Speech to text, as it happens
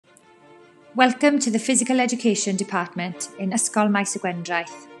Welcome to the Physical Education Department in Ysgol Maes y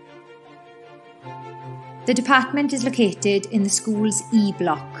Gwendraeth. The department is located in the school's E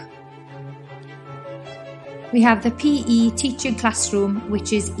block. We have the PE teaching classroom,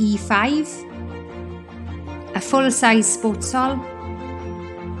 which is E5, a full-size sports hall,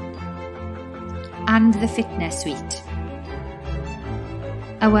 and the fitness suite.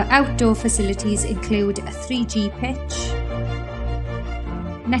 Our outdoor facilities include a 3G pitch,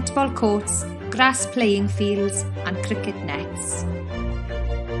 netball courts, grass playing fields and cricket nets.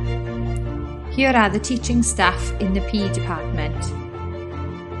 Here are the teaching staff in the PE department.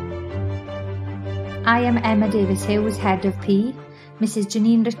 I am Emma Davis-Hughes, Head of PE. Mrs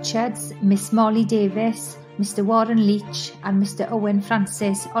Janine Richards, Miss Molly Davis, Mr Warren Leach and Mr Owen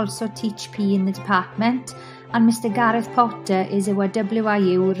Francis also teach PE in the department, and Mr Gareth Potter is our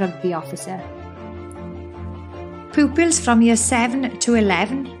WIU rugby officer. Pupils from year 7 to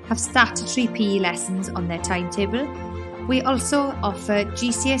 11 have statutory PE lessons on their timetable. We also offer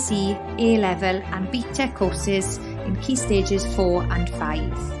GCSE, A-level and BTEC courses in key stages 4 and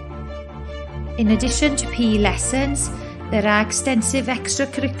 5. In addition to PE lessons, there are extensive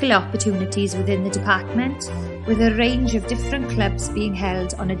extracurricular opportunities within the department, with a range of different clubs being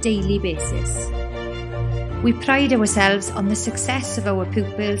held on a daily basis. We pride ourselves on the success of our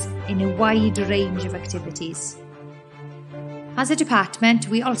pupils in a wide range of activities. As a department,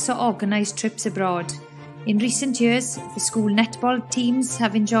 we also organise trips abroad. In recent years, the school netball teams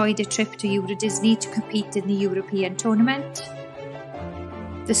have enjoyed a trip to Addysg to compete in the European tournament.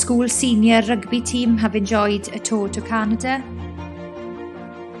 The school senior rugby team have enjoyed a tour to Canada,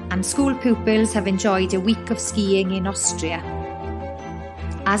 and school pupils have enjoyed a week of skiing in Austria.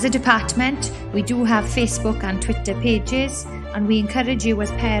 As a department, we do have Facebook and Twitter pages, and we encourage you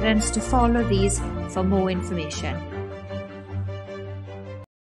as parents to follow these for more information.